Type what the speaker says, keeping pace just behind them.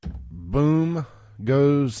Boom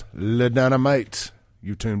goes Le Dynamite.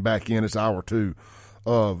 You tune back in. It's hour 2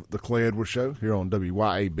 of the Clay Edwards Show here on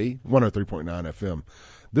WYAB 103.9 FM.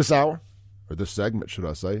 This hour, or this segment, should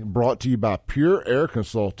I say, brought to you by Pure Air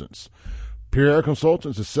Consultants. Pure Air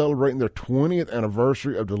Consultants is celebrating their 20th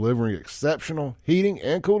anniversary of delivering exceptional heating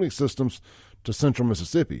and cooling systems to Central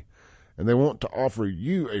Mississippi. And they want to offer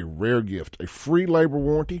you a rare gift, a free labor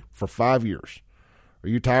warranty for 5 years. Are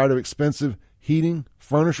you tired of expensive heating,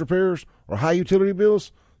 furnace repairs, or high utility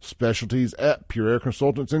bills? Specialties at Pure Air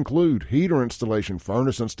Consultants include heater installation,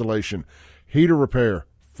 furnace installation, heater repair,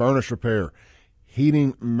 furnace repair,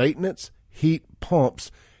 heating maintenance, heat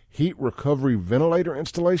pumps, heat recovery ventilator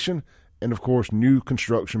installation, and, of course, new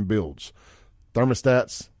construction builds.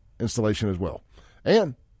 Thermostats installation as well.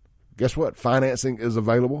 And guess what? Financing is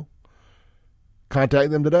available.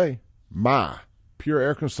 Contact them today.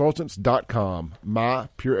 MyPureAirConsultants.com.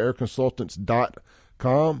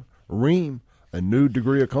 MyPureAirConsultants.com. Ream, a new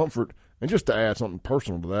degree of comfort. And just to add something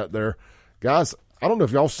personal to that there, guys, I don't know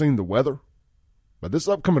if y'all seen the weather, but this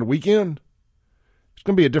upcoming weekend, it's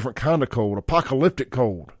going to be a different kind of cold, apocalyptic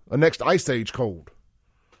cold, a next ice age cold.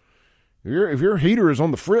 If your heater is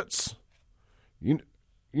on the fritz, you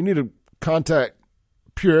need to contact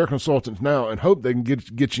Pure Air Consultants now and hope they can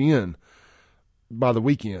get you in by the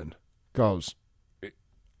weekend, because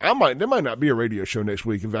there might not be a radio show next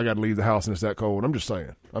week if I got to leave the house and it's that cold. I'm just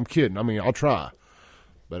saying. I'm kidding. I mean, I'll try,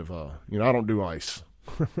 but if I don't do ice.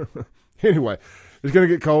 Anyway, it's gonna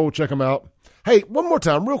get cold. Check them out. Hey, one more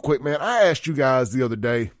time, real quick, man. I asked you guys the other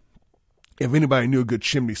day if anybody knew a good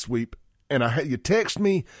chimney sweep, and you text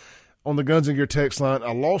me on the Guns and Gear text line.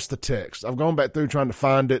 I lost the text. I've gone back through trying to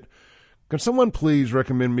find it. Can someone please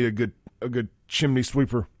recommend me a good chimney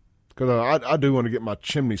sweeper? Because I do want to get my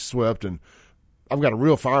chimney swept, and I've got a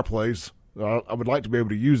real fireplace. I would like to be able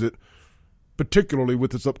to use it, particularly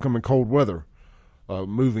with this upcoming cold weather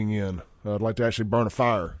moving in. I'd like to actually burn a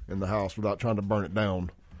fire in the house without trying to burn it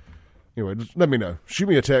down. Anyway, just let me know. Shoot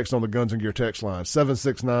me a text on the Guns and Gear text line,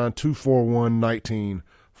 769-241-1944,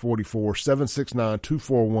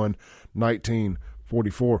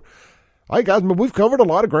 769-241-1944. All right, guys, we've covered a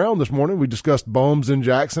lot of ground this morning. We discussed bums in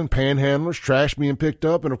Jackson, panhandlers, trash being picked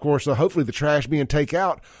up, and, of course, hopefully the trash being taken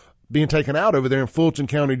out over there in Fulton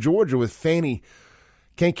County, Georgia, with Fanny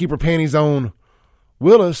Can't Keep Her Panties On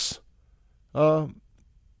Willis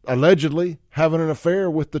allegedly having an affair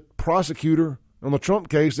with the prosecutor on the Trump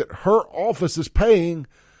case that her office is paying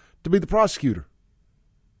to be the prosecutor.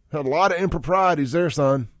 Had a lot of improprieties there,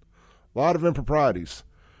 son. A lot of improprieties,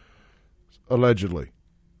 allegedly.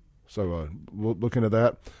 So we'll look into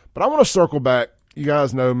that. But I want to circle back. You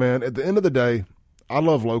guys know, man, at the end of the day, I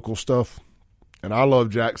love local stuff, and I love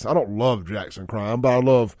Jackson. I don't love Jackson crime, but I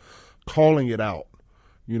love calling it out,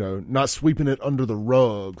 not sweeping it under the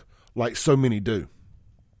rug like so many do.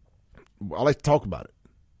 I like to talk about it.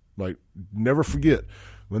 Like, never forget,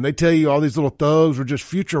 when they tell you all these little thugs are just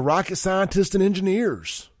future rocket scientists and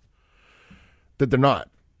engineers, that they're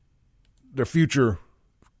not. They're future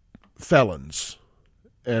felons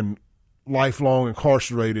and lifelong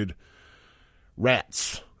incarcerated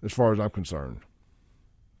rats, as far as I'm concerned.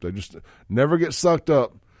 They just never get sucked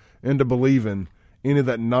up into believing any of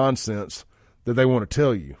that nonsense that they want to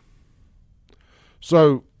tell you.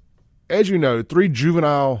 So, as you know, 3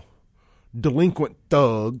 juvenile delinquent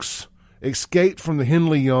thugs escaped from the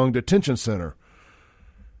Henley Young Detention Center.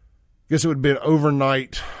 Guess it would have been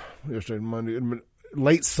overnight, yesterday, Monday,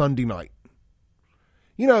 late Sunday night.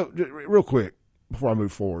 Real quick, before I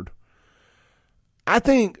move forward, I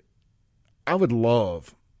think I would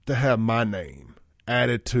love to have my name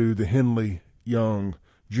added to the Henley Young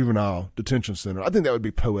Juvenile Detention Center. I think that would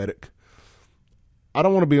be poetic. I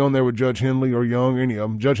don't want to be on there with Judge Henley or Young, any of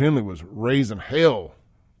them. Judge Henley was raising hell,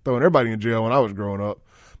 throwing everybody in jail when I was growing up.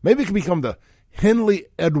 Maybe it could become the Henley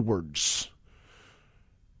Edwards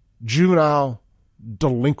Juvenile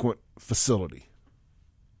Delinquent Facility.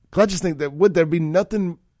 Because I just think that would there be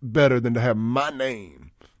nothing better than to have my name,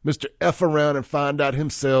 Mr. F around and find out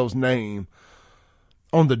himself's name,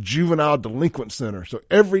 on the Juvenile Delinquent Center. So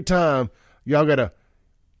every time you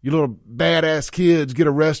little badass kids get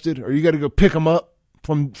arrested, or you got to go pick them up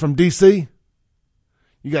from D.C.,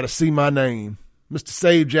 you got to see my name, Mr.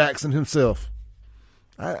 Save Jackson himself.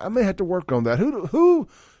 I may have to work on that. Who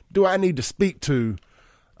do I need to speak to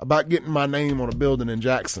about getting my name on a building in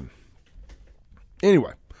Jackson?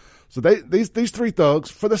 Anyway, so these 3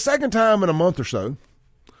 thugs, for the second time in a month or so,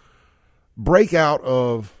 break out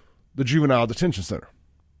of the Juvenile Detention Center.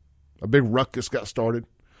 A big ruckus got started.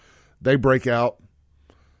 They break out.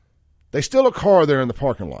 They steal a car there in the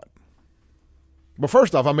parking lot. Well,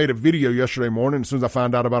 first off, I made a video yesterday morning as soon as I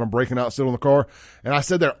found out about them breaking out, still in the car, and I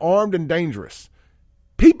said they're armed and dangerous.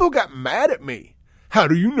 People got mad at me. How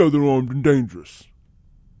do you know they're armed and dangerous?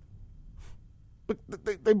 But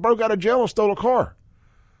they broke out of jail and stole a car.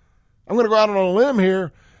 I'm going to go out on a limb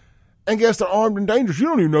here and guess they're armed and dangerous. You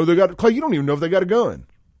don't even know Clay, you don't even know if they got a gun.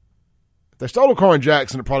 If they stole a car in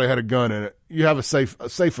Jackson, it probably had a gun in it. You have a safe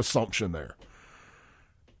assumption there.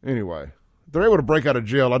 Anyway, if they're able to break out of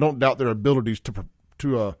jail, I don't doubt their abilities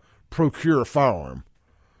to procure a firearm.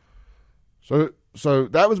 So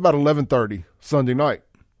that was about 11:30 Sunday night.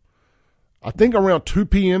 I think around 2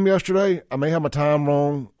 p.m. yesterday, I may have my time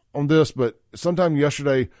wrong on this, but sometime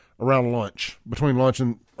yesterday around lunch, between lunch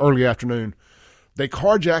and early afternoon, they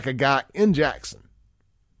carjack a guy in Jackson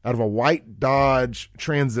out of a white Dodge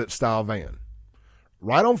Transit-style van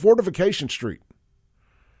right on Fortification Street.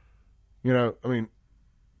 You know, I mean,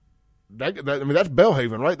 that's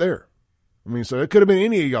Belhaven right there. I mean, so it could have been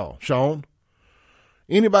any of y'all, Sean.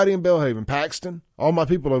 Anybody in Belhaven, Paxton, all my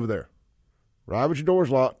people over there. Ride with your doors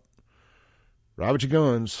locked. Ride with your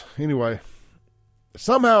guns. Anyway,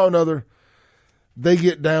 somehow or another, they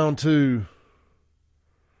get down to...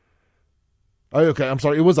 Oh, okay, I'm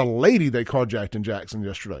sorry. It was a lady they carjacked in Jackson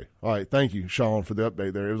yesterday. All right, thank you, Sean, for the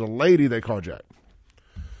update there. It was a lady they carjacked.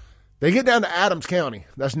 They get down to Adams County.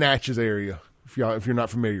 That's Natchez area, if you're not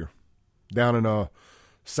familiar. Down in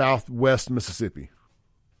southwest Mississippi.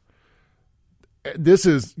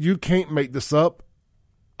 You can't make this up.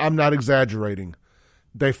 I'm not exaggerating.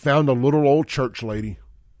 They found a little old church lady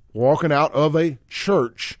walking out of a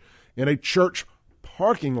church in a church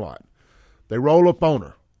parking lot. They roll up on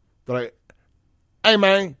her. They're like, hey,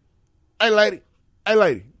 man. Hey,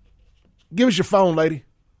 lady. Give us your phone, lady.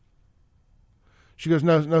 She goes,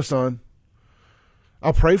 no, son.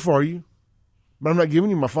 I'll pray for you, but I'm not giving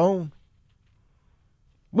you my phone.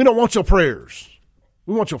 We don't want your prayers.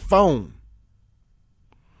 We want your phone.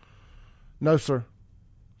 No, sir.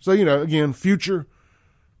 So, again, future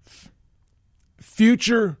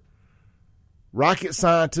rocket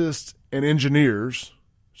scientists and engineers.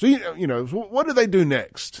 So, what do they do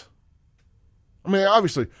next? I mean,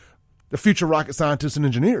 obviously, the future rocket scientists and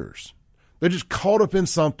engineers. They're just caught up in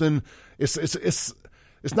something. It's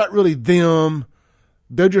not really them.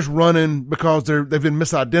 They're just running because they've been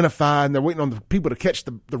misidentified and they're waiting on the people to catch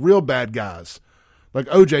the real bad guys, like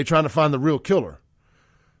OJ trying to find the real killer.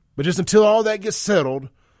 But just until all that gets settled,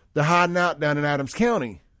 they're hiding out down in Adams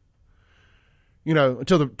County.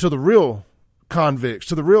 Until the real convicts,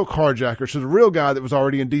 to the real carjackers, to the real guy that was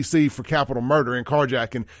already in D.C. for capital murder and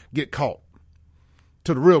carjacking get caught.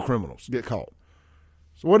 To the real criminals get caught.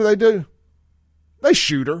 So what do? They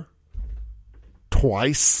shoot her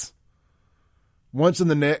twice. Once in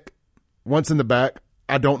the neck, once in the back.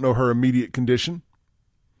 I don't know her immediate condition.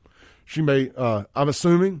 She may, I'm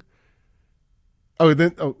assuming.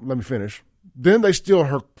 Let me finish. Then they steal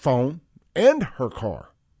her phone and her car.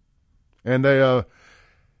 And they,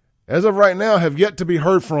 as of right now, have yet to be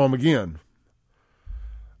heard from again.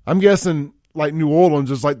 I'm guessing like New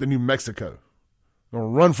Orleans is like the New Mexico. They'll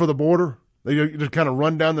run for the border. They just kind of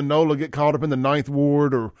run down the NOLA, get caught up in the 9th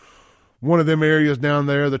Ward or one of them areas down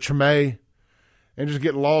there, the Treme, and just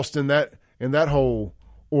get lost in that whole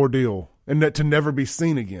ordeal and that to never be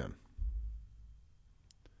seen again.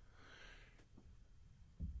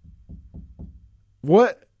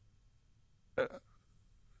 What?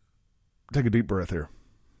 Take a deep breath here.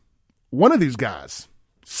 One of these guys,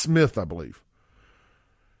 Smith, I believe,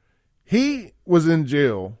 he was in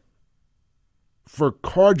jail for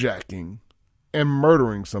carjacking and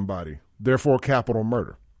murdering somebody, therefore capital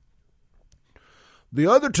murder. The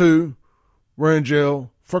other two were in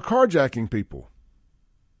jail for carjacking people.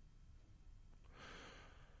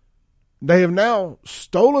 They have now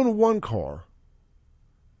stolen one car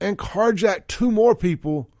and carjacked 2 more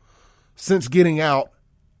people since getting out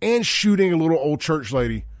and shooting a little old church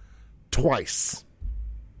lady twice.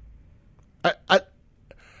 I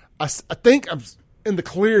think I'm in the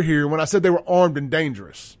clear here when I said they were armed and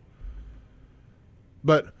dangerous.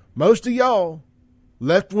 But most of y'all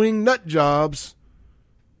left-wing nut jobs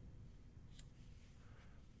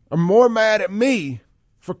are more mad at me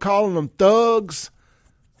for calling them thugs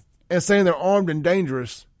and saying they're armed and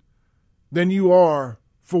dangerous than you are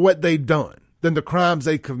for what they've done, than the crimes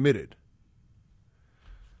they committed.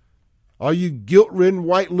 All you guilt-ridden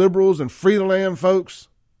white liberals and free the land folks,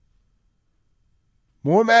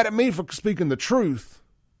 more mad at me for speaking the truth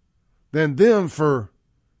than them for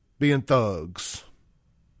being thugs.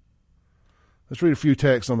 Let's read a few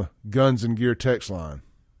texts on the Guns and Gear text line.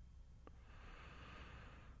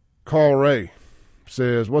 Carl Ray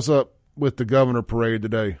says, what's up with the governor parade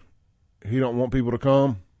today? he don't want people to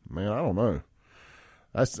come. Man, I don't know.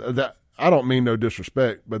 That's that. I don't mean no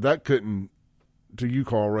disrespect, but that couldn't, to you,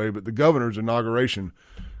 Carl Ray, but the governor's inauguration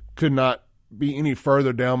could not be any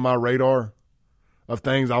further down my radar of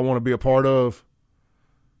things I want to be a part of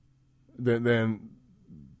than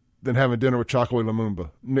having dinner with Chakwe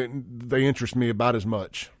Lumumba. They interest me about as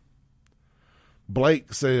much.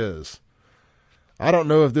 Blake says, I don't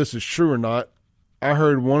know if this is true or not. I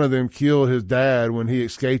heard one of them killed his dad when he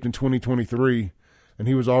escaped in 2023, and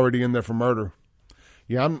he was already in there for murder.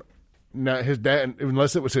 Yeah, I'm not his dad,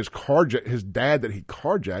 unless it was his dad that he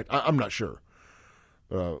carjacked. I'm not sure.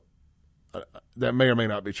 That may or may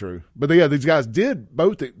not be true. But yeah, these guys did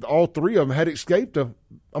all three of them had escaped a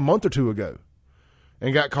month or two ago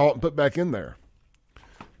and got caught and put back in there.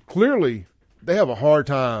 Clearly, they have a hard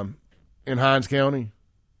time in Hinds County,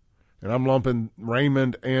 and I'm lumping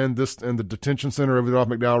Raymond and the detention center over there off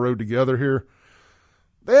McDowell Road together here.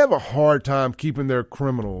 They have a hard time keeping their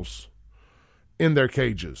criminals in their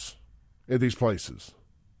cages at these places.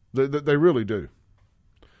 They really do.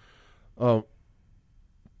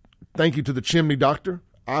 Thank you to the Chimney Doctor.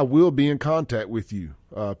 I will be in contact with you.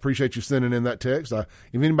 Appreciate you sending in that text. If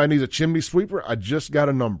anybody needs a chimney sweeper, I just got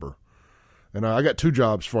a number. And I got 2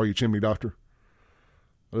 jobs for you, Chimney Doctor.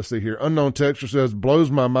 Let's see here. Unknown Texture says, blows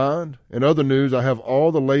my mind. In other news, I have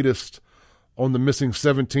all the latest on the missing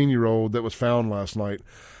 17-year-old that was found last night.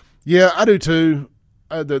 Yeah, I do too.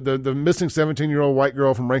 The missing 17-year-old white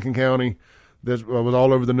girl from Rankin County that was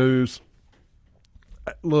all over the news.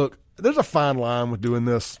 Look, there's a fine line with doing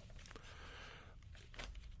this.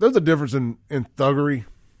 There's a difference in thuggery,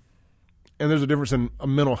 and there's a difference in a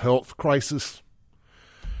mental health crisis.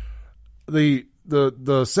 The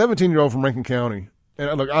 17-year-old from Rankin County,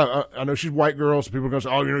 and look, I know she's a white girl, so people are going to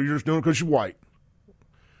say, oh, you're just doing it because she's white.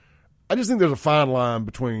 I just think there's a fine line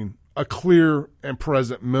between a clear and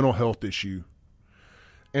present mental health issue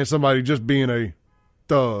and somebody just being a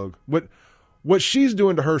thug. What she's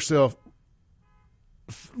doing to herself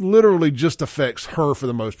literally just affects her for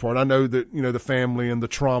the most part. I know that, the family and the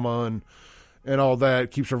trauma and all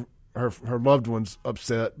that keeps her loved ones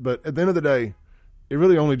upset, but at the end of the day, it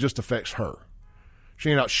really only just affects her. She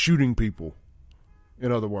ain't out shooting people,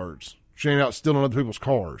 in other words. She ain't out stealing other people's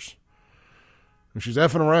cars. And she's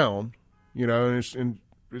effing around, and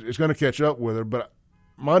it's going to catch up with her, but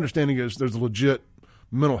my understanding is there's a legit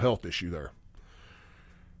mental health issue there.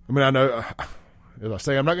 I mean, I know, as I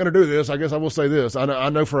say, I'm not going to do this. I guess I will say this. I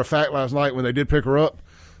know for a fact last night when they did pick her up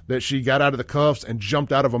that she got out of the cuffs and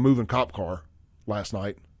jumped out of a moving cop car last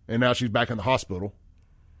night, and now she's back in the hospital.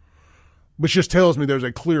 Which just tells me there's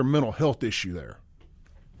a clear mental health issue there.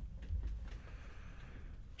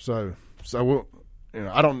 So we'll,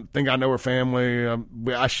 I don't think I know her family.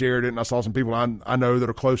 I shared it, and I saw some people I know that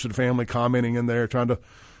are close to the family commenting in there, trying to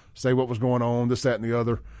say what was going on, this, that, and the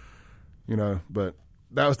other. But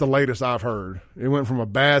that was the latest I've heard. It went from a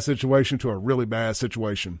bad situation to a really bad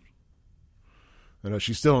situation. And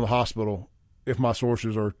she's still in the hospital, if my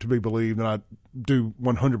sources are to be believed, and I do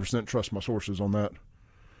 100% trust my sources on that.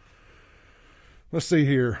 Let's see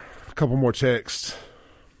here. A couple more texts.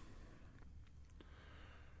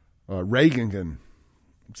 Reagan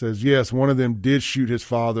says, yes, one of them did shoot his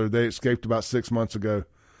father. They escaped about 6 months ago.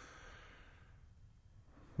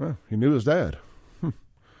 Well, he knew his dad.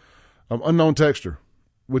 Unknown texture.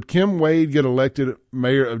 Would Kim Wade get elected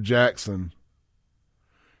mayor of Jackson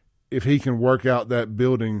if he can work out that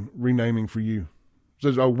building renaming for you?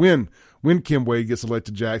 Says, when Kim Wade gets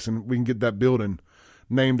elected Jackson, we can get that building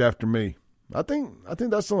named after me. I think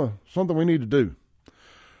that's something we need to do.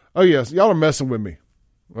 Oh, yes, y'all are messing with me.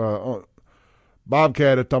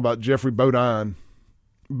 Bobcat had talked about Jeffrey Bodine,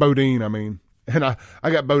 and I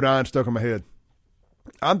got Bodine stuck in my head.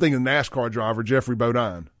 I'm thinking NASCAR driver Jeffrey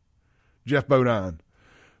Bodine, Jeff Bodine.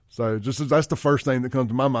 So that's the first thing that comes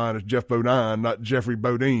to my mind is Jeff Bodine, not Jeffrey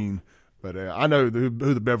Bodine. But I know who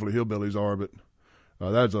the Beverly Hillbillies are, but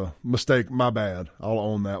that's a mistake. My bad. I'll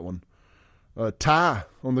own that one. Ty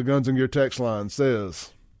on the Guns and Gear text line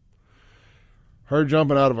says, her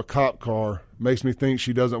jumping out of a cop car makes me think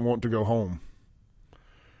she doesn't want to go home.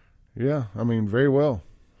 Yeah, I mean, very well.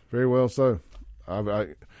 Very well so. I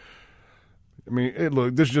mean,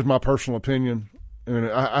 look, this is just my personal opinion. I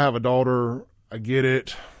mean, I have a daughter. I get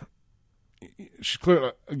it. She's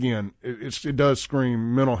clearly, again, it does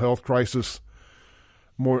scream mental health crisis.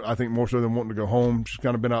 I think more so than wanting to go home. She's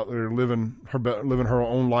kind of been out there living her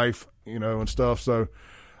own life, and stuff. So,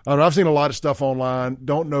 I've seen a lot of stuff online.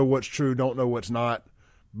 Don't know what's true. Don't know what's not.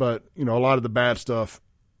 But a lot of the bad stuff,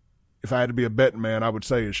 if I had to be a betting man, I would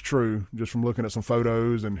say is true. Just from looking at some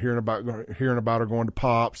photos and hearing about her going to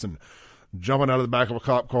Pops and jumping out of the back of a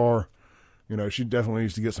cop car. she definitely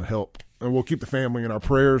needs to get some help. And we'll keep the family in our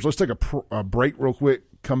prayers. Let's take a break real quick,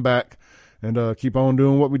 come back, and keep on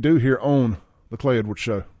doing what we do here on The Clay Edwards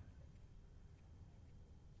Show.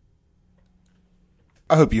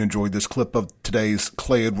 I hope you enjoyed this clip of today's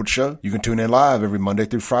Clay Edwards Show. You can tune in live every Monday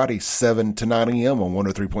through Friday, 7 to 9 a.m. on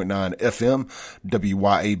 103.9 FM,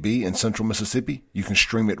 WYAB in Central Mississippi. You can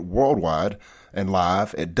stream it worldwide and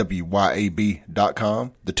live at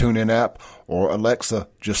WYAB.com, the TuneIn app, or Alexa.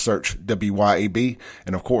 Just search WYAB.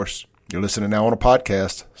 And of course, you're listening now on a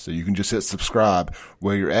podcast, so you can just hit subscribe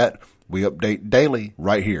where you're at. We update daily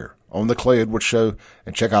right here on The Clay Edwards Show,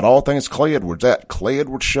 and check out all things Clay Edwards at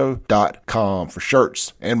ClayEdwardsShow.com for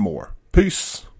shirts and more. Peace.